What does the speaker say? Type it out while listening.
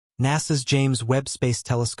NASA's James Webb Space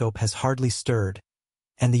Telescope has hardly stirred,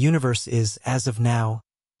 and the universe is, as of now,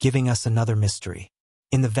 giving us another mystery.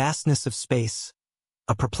 In the vastness of space,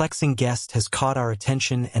 a perplexing guest has caught our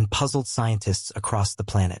attention and puzzled scientists across the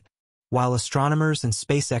planet. While astronomers and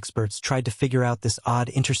space experts tried to figure out this odd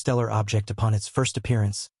interstellar object upon its first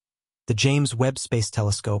appearance, the James Webb Space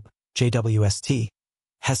Telescope, JWST,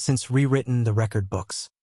 has since rewritten the record books.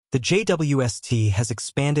 The JWST has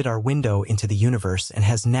expanded our window into the universe and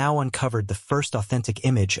has now uncovered the first authentic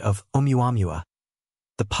image of Oumuamua,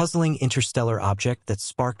 the puzzling interstellar object that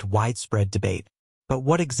sparked widespread debate. But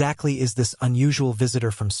what exactly is this unusual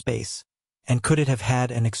visitor from space, and could it have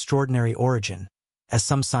had an extraordinary origin, as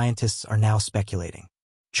some scientists are now speculating?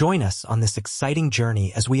 Join us on this exciting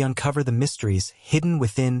journey as we uncover the mysteries hidden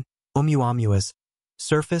within Oumuamua's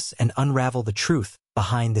surface and unravel the truth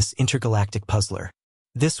behind this intergalactic puzzler.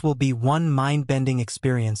 This will be one mind-bending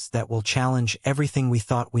experience that will challenge everything we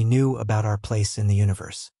thought we knew about our place in the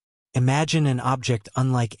universe. Imagine an object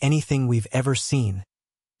unlike anything we've ever seen,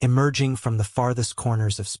 emerging from the farthest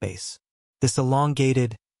corners of space. This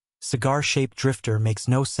elongated, cigar-shaped drifter makes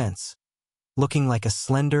no sense, looking like a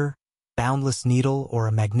slender, boundless needle or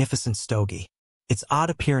a magnificent stogie. Its odd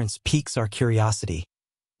appearance piques our curiosity,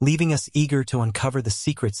 leaving us eager to uncover the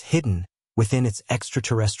secrets hidden within its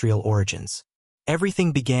extraterrestrial origins.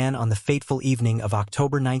 Everything began on the fateful evening of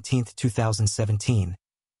October 19, 2017,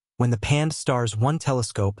 when the Pan-STARRS 1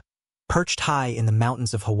 telescope, perched high in the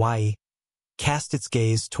mountains of Hawaii, cast its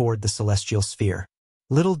gaze toward the celestial sphere.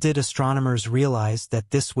 Little did astronomers realize that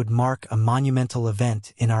this would mark a monumental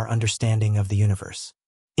event in our understanding of the universe.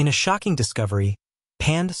 In a shocking discovery,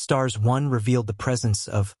 Pan-STARRS 1 revealed the presence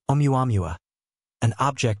of Oumuamua, an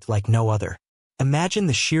object like no other. Imagine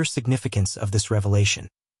the sheer significance of this revelation.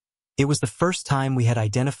 It was the first time we had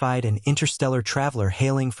identified an interstellar traveler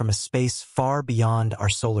hailing from a space far beyond our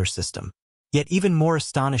solar system. Yet even more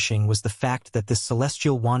astonishing was the fact that this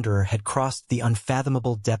celestial wanderer had crossed the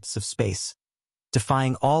unfathomable depths of space,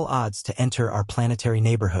 defying all odds to enter our planetary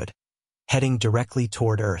neighborhood, heading directly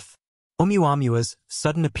toward Earth. Oumuamua's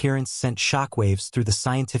sudden appearance sent shockwaves through the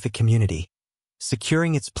scientific community,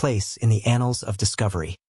 securing its place in the annals of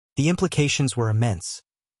discovery. The implications were immense,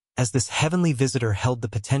 as this heavenly visitor held the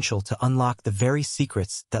potential to unlock the very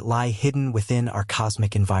secrets that lie hidden within our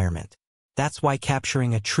cosmic environment. That's why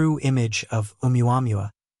capturing a true image of Oumuamua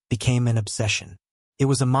became an obsession. It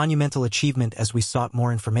was a monumental achievement as we sought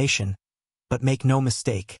more information, but make no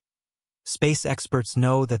mistake, space experts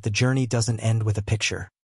know that the journey doesn't end with a picture.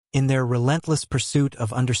 In their relentless pursuit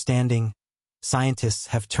of understanding, scientists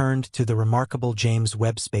have turned to the remarkable James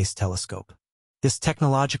Webb Space Telescope. This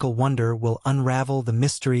technological wonder will unravel the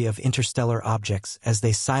mystery of interstellar objects as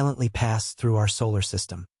they silently pass through our solar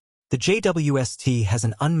system. The JWST has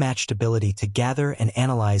an unmatched ability to gather and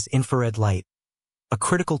analyze infrared light, a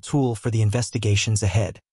critical tool for the investigations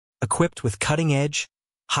ahead. Equipped with cutting-edge,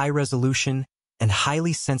 high-resolution, and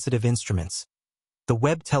highly sensitive instruments, the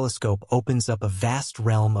Webb Telescope opens up a vast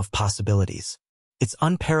realm of possibilities. Its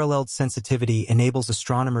unparalleled sensitivity enables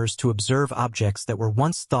astronomers to observe objects that were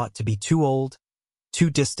once thought to be too old, too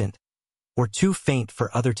distant, or too faint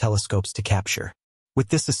for other telescopes to capture. With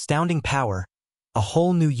this astounding power, a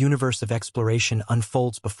whole new universe of exploration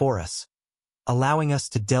unfolds before us, allowing us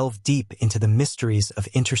to delve deep into the mysteries of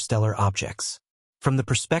interstellar objects. From the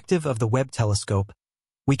perspective of the Webb Telescope,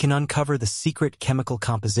 we can uncover the secret chemical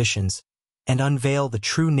compositions and unveil the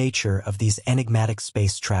true nature of these enigmatic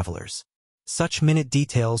space travelers. Such minute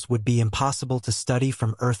details would be impossible to study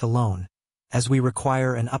from Earth alone, as we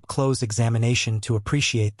require an up-close examination to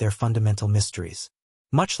appreciate their fundamental mysteries.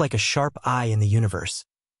 Much like a sharp eye in the universe,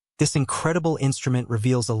 this incredible instrument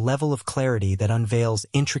reveals a level of clarity that unveils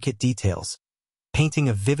intricate details, painting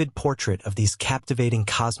a vivid portrait of these captivating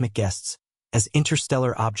cosmic guests as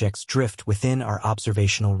interstellar objects drift within our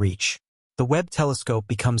observational reach. The Webb Telescope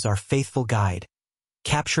becomes our faithful guide,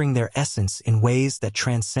 capturing their essence in ways that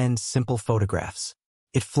transcend simple photographs.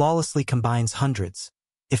 It flawlessly combines hundreds,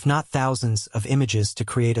 if not thousands, of images to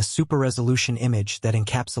create a super-resolution image that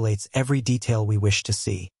encapsulates every detail we wish to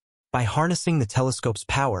see. By harnessing the telescope's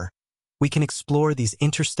power, we can explore these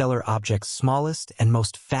interstellar objects' smallest and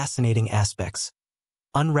most fascinating aspects,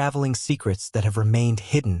 unraveling secrets that have remained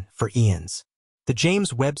hidden for eons. The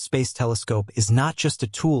James Webb Space Telescope is not just a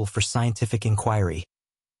tool for scientific inquiry.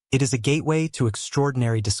 It is a gateway to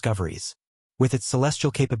extraordinary discoveries. With its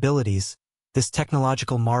celestial capabilities, this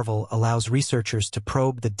technological marvel allows researchers to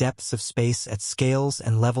probe the depths of space at scales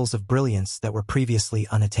and levels of brilliance that were previously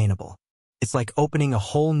unattainable. It's like opening a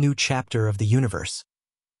whole new chapter of the universe,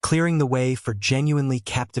 clearing the way for genuinely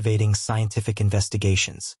captivating scientific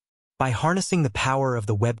investigations. By harnessing the power of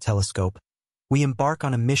the Webb Telescope, we embark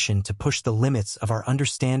on a mission to push the limits of our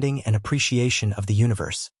understanding and appreciation of the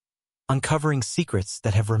universe, uncovering secrets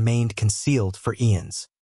that have remained concealed for eons.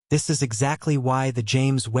 This is exactly why the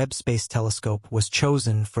James Webb Space Telescope was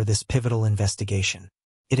chosen for this pivotal investigation.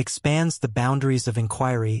 It expands the boundaries of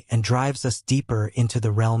inquiry and drives us deeper into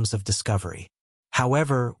the realms of discovery.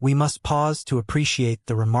 However, we must pause to appreciate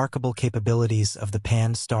the remarkable capabilities of the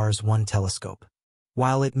Pan-STARRS 1 telescope.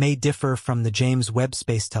 While it may differ from the James Webb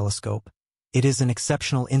Space Telescope, it is an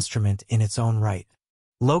exceptional instrument in its own right.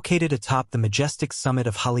 Located atop the majestic summit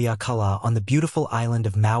of Haleakala on the beautiful island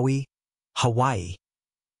of Maui, Hawaii,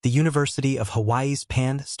 the University of Hawaii's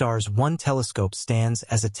Pan-STARRS 1 telescope stands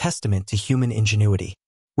as a testament to human ingenuity.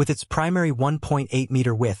 With its primary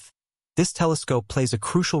 1.8-meter width, this telescope plays a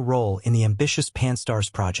crucial role in the ambitious Pan-STARRS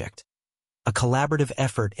project, a collaborative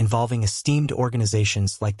effort involving esteemed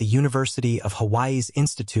organizations like the University of Hawaii's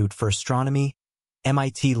Institute for Astronomy,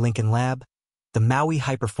 MIT Lincoln Lab, the Maui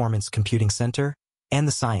High Performance Computing Center, and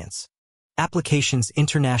the Science Applications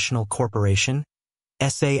International Corporation,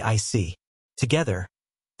 SAIC. Together,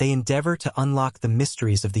 they endeavor to unlock the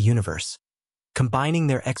mysteries of the universe, combining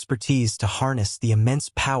their expertise to harness the immense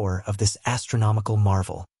power of this astronomical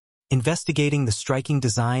marvel. Investigating the striking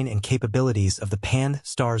design and capabilities of the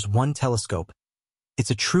Pan-STARRS 1 telescope, it's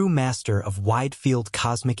a true master of wide-field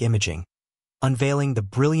cosmic imaging, unveiling the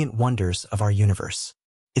brilliant wonders of our universe.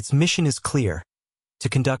 Its mission is clear: to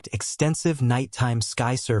conduct extensive nighttime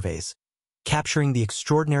sky surveys, capturing the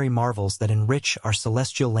extraordinary marvels that enrich our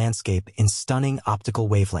celestial landscape in stunning optical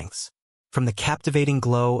wavelengths. From the captivating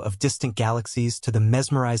glow of distant galaxies to the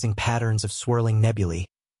mesmerizing patterns of swirling nebulae,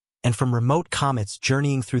 and from remote comets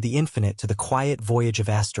journeying through the infinite to the quiet voyage of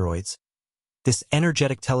asteroids, this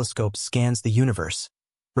energetic telescope scans the universe,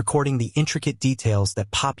 recording the intricate details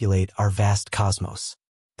that populate our vast cosmos.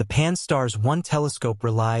 The Pan-STARRS 1 telescope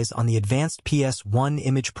relies on the advanced PS1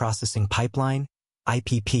 image processing pipeline,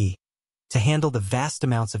 IPP, to handle the vast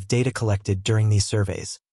amounts of data collected during these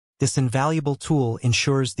surveys. This invaluable tool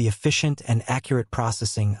ensures the efficient and accurate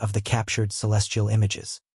processing of the captured celestial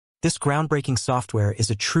images. This groundbreaking software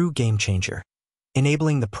is a true game-changer,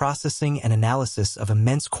 enabling the processing and analysis of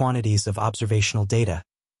immense quantities of observational data,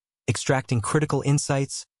 extracting critical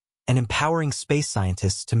insights, and empowering space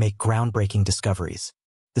scientists to make groundbreaking discoveries.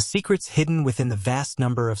 The secrets hidden within the vast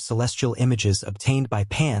number of celestial images obtained by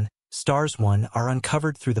Pan-STARRS 1 are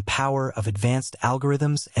uncovered through the power of advanced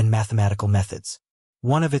algorithms and mathematical methods.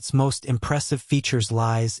 One of its most impressive features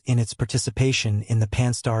lies in its participation in the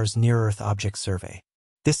Pan-STARRS Near-Earth Object Survey.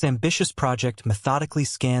 This ambitious project methodically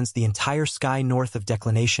scans the entire sky north of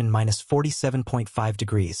declination -47.5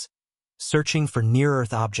 degrees, searching for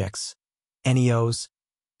near-Earth objects, NEOs,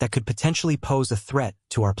 that could potentially pose a threat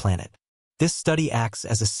to our planet. This study acts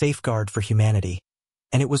as a safeguard for humanity,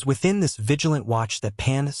 and it was within this vigilant watch that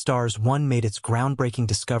Pan-STARRS 1 made its groundbreaking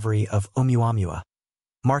discovery of Oumuamua,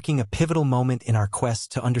 marking a pivotal moment in our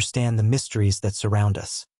quest to understand the mysteries that surround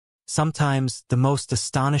us. Sometimes, the most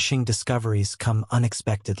astonishing discoveries come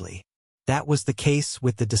unexpectedly. That was the case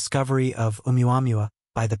with the discovery of Oumuamua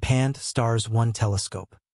by the Pan-STARRS 1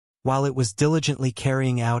 telescope. While it was diligently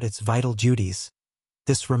carrying out its vital duties,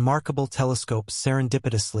 this remarkable telescope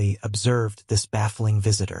serendipitously observed this baffling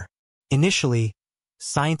visitor. Initially,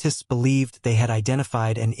 scientists believed they had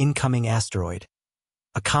identified an incoming asteroid,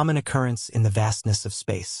 a common occurrence in the vastness of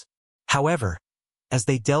space. However, as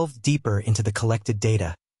they delved deeper into the collected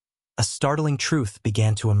data, a startling truth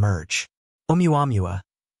began to emerge. Oumuamua,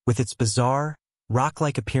 with its bizarre,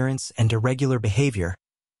 rock-like appearance and irregular behavior,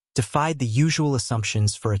 defied the usual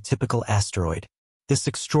assumptions for a typical asteroid. This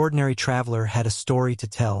extraordinary traveler had a story to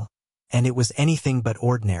tell, and it was anything but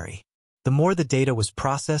ordinary. The more the data was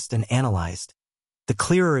processed and analyzed, the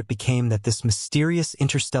clearer it became that this mysterious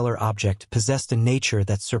interstellar object possessed a nature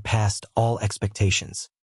that surpassed all expectations.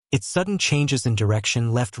 Its sudden changes in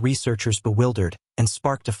direction left researchers bewildered and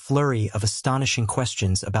sparked a flurry of astonishing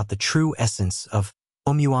questions about the true essence of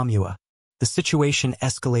Oumuamua. The situation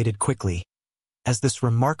escalated quickly, as this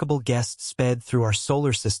remarkable guest sped through our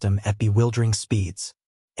solar system at bewildering speeds.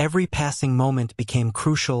 Every passing moment became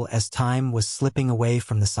crucial as time was slipping away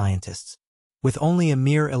from the scientists. With only a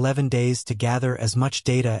mere 11 days to gather as much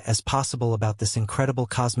data as possible about this incredible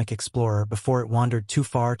cosmic explorer before it wandered too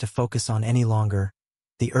far to focus on any longer,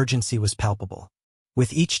 the urgency was palpable.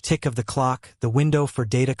 With each tick of the clock, the window for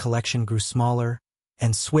data collection grew smaller,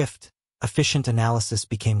 and swift, efficient analysis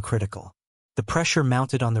became critical. The pressure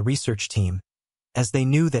mounted on the research team, as they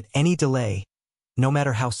knew that any delay, no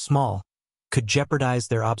matter how small, could jeopardize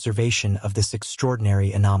their observation of this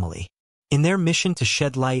extraordinary anomaly. In their mission to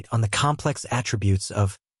shed light on the complex attributes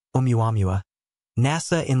of Oumuamua,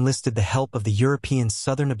 NASA enlisted the help of the European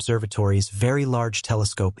Southern Observatory's Very Large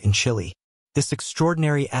Telescope in Chile. This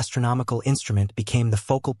extraordinary astronomical instrument became the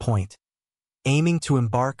focal point, aiming to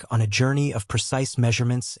embark on a journey of precise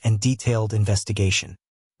measurements and detailed investigation.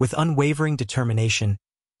 With unwavering determination,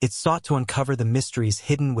 it sought to uncover the mysteries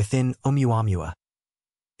hidden within Oumuamua.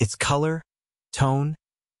 Its color, tone,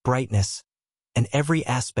 brightness, and every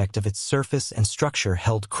aspect of its surface and structure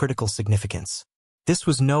held critical significance. This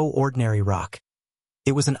was no ordinary rock.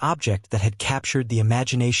 It was an object that had captured the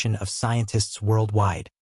imagination of scientists worldwide.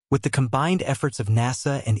 With the combined efforts of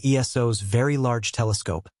NASA and ESO's Very Large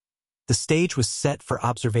Telescope, the stage was set for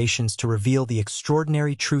observations to reveal the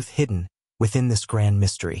extraordinary truth hidden within this grand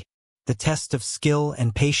mystery. The test of skill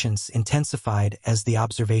and patience intensified as the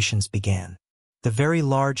observations began. The Very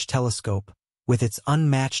Large Telescope, with its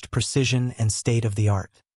unmatched precision and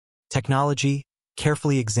state-of-the-art technology,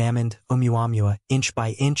 carefully examined Oumuamua inch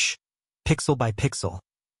by inch, pixel by pixel,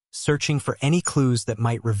 searching for any clues that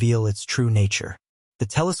might reveal its true nature. The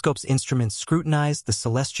telescope's instruments scrutinized the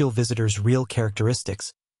celestial visitor's real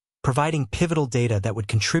characteristics, providing pivotal data that would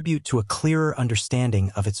contribute to a clearer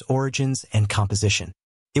understanding of its origins and composition.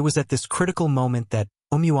 It was at this critical moment that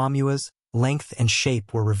Oumuamua's length and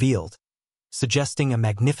shape were revealed, suggesting a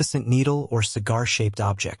magnificent needle or cigar-shaped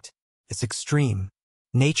object. Its extreme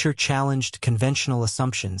nature challenged conventional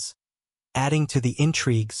assumptions, adding to the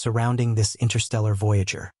intrigue surrounding this interstellar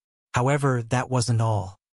voyager. However, that wasn't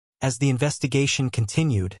all. As the investigation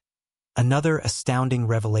continued, another astounding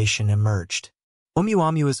revelation emerged.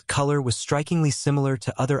 Oumuamua's color was strikingly similar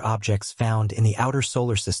to other objects found in the outer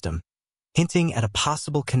solar system, hinting at a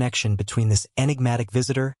possible connection between this enigmatic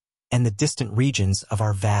visitor and the distant regions of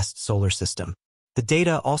our vast solar system. The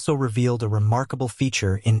data also revealed a remarkable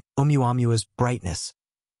feature in Oumuamua's brightness,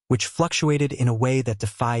 which fluctuated in a way that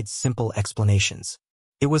defied simple explanations.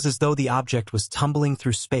 It was as though the object was tumbling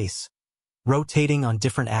through space, rotating on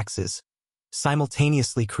different axes,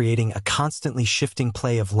 simultaneously creating a constantly shifting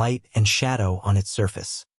play of light and shadow on its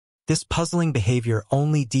surface. This puzzling behavior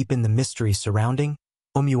only deepened the mystery surrounding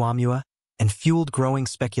Oumuamua and fueled growing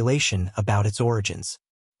speculation about its origins.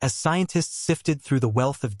 As scientists sifted through the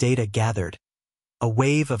wealth of data gathered, a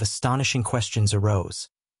wave of astonishing questions arose.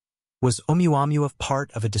 Was Oumuamua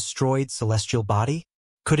part of a destroyed celestial body?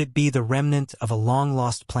 Could it be the remnant of a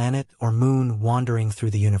long-lost planet or moon wandering through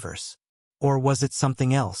the universe? Or was it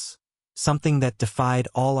something else? Something that defied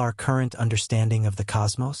all our current understanding of the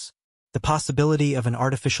cosmos? The possibility of an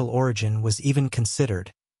artificial origin was even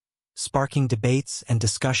considered, sparking debates and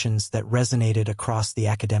discussions that resonated across the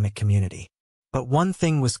academic community. But one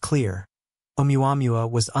thing was clear: Oumuamua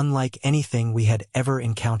was unlike anything we had ever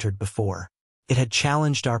encountered before. It had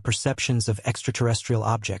challenged our perceptions of extraterrestrial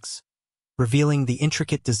objects, revealing the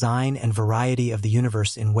intricate design and variety of the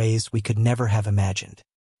universe in ways we could never have imagined.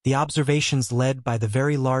 The observations led by the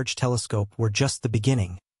Very Large Telescope were just the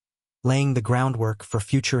beginning, laying the groundwork for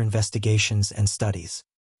future investigations and studies.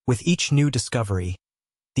 With each new discovery,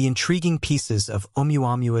 the intriguing pieces of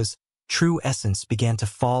Oumuamua's true essence began to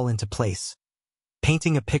fall into place,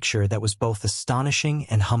 painting a picture that was both astonishing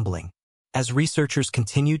and humbling. As researchers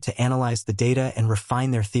continued to analyze the data and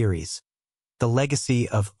refine their theories, the legacy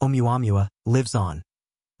of Oumuamua lives on,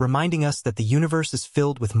 reminding us that the universe is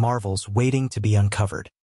filled with marvels waiting to be uncovered.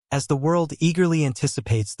 As the world eagerly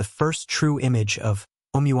anticipates the first true image of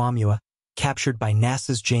Oumuamua, captured by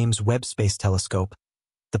NASA's James Webb Space Telescope,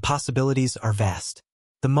 the possibilities are vast.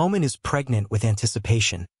 The moment is pregnant with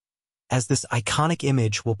anticipation, as this iconic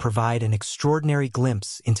image will provide an extraordinary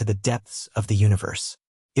glimpse into the depths of the universe.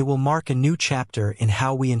 It will mark a new chapter in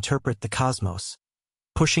how we interpret the cosmos,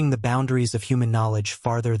 pushing the boundaries of human knowledge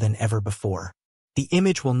farther than ever before. The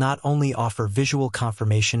image will not only offer visual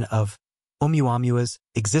confirmation of Oumuamua's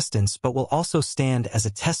existence, but will also stand as a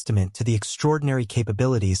testament to the extraordinary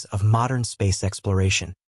capabilities of modern space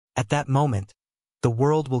exploration. At that moment, the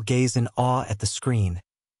world will gaze in awe at the screen,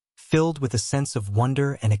 filled with a sense of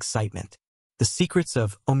wonder and excitement. The secrets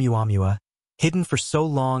of Oumuamua, hidden for so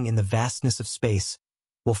long in the vastness of space,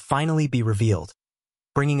 will finally be revealed,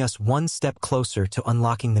 bringing us one step closer to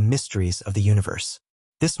unlocking the mysteries of the universe.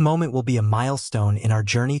 This moment will be a milestone in our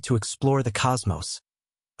journey to explore the cosmos,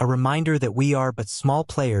 a reminder that we are but small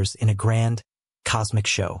players in a grand, cosmic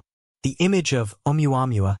show. The image of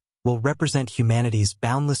Oumuamua will represent humanity's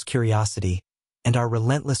boundless curiosity and our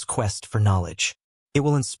relentless quest for knowledge. It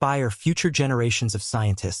will inspire future generations of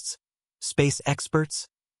scientists, space experts,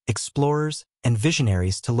 explorers, and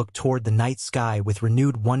visionaries to look toward the night sky with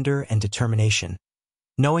renewed wonder and determination,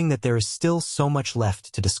 knowing that there is still so much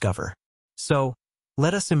left to discover. So,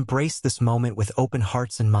 let us embrace this moment with open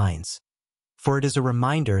hearts and minds, for it is a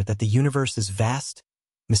reminder that the universe is vast,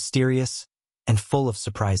 mysterious, and full of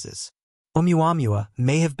surprises. Oumuamua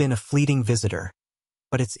may have been a fleeting visitor,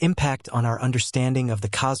 but its impact on our understanding of the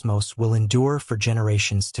cosmos will endure for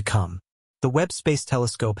generations to come. The Webb Space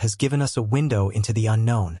Telescope has given us a window into the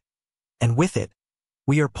unknown, and with it,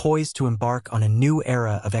 we are poised to embark on a new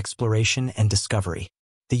era of exploration and discovery.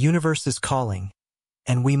 The universe is calling,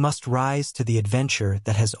 and we must rise to the adventure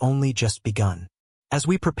that has only just begun. As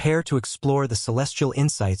we prepare to explore the celestial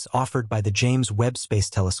insights offered by the James Webb Space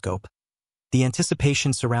Telescope, the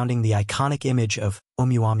anticipation surrounding the iconic image of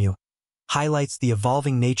Oumuamua highlights the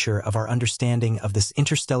evolving nature of our understanding of this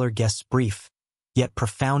interstellar guest's brief, yet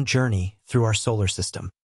profound journey through our solar system.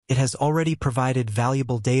 It has already provided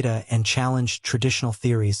valuable data and challenged traditional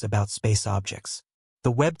theories about space objects.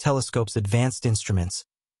 The Webb Telescope's advanced instruments,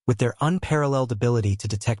 with their unparalleled ability to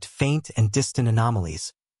detect faint and distant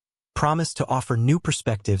anomalies, promise to offer new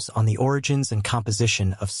perspectives on the origins and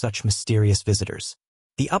composition of such mysterious visitors.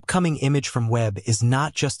 The upcoming image from Webb is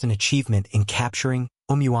not just an achievement in capturing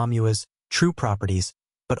Oumuamua's true properties,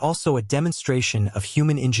 but also a demonstration of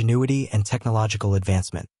human ingenuity and technological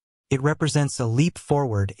advancement. It represents a leap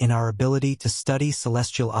forward in our ability to study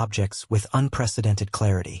celestial objects with unprecedented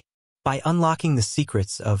clarity. By unlocking the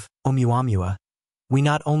secrets of Oumuamua, we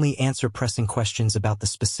not only answer pressing questions about the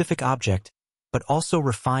specific object, but also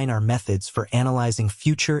refine our methods for analyzing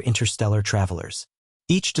future interstellar travelers.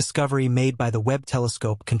 Each discovery made by the Webb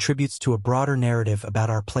Telescope contributes to a broader narrative about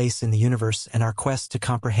our place in the universe and our quest to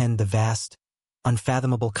comprehend the vast,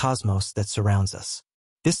 unfathomable cosmos that surrounds us.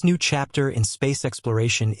 This new chapter in space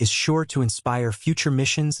exploration is sure to inspire future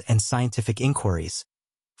missions and scientific inquiries,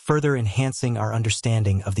 further enhancing our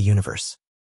understanding of the universe.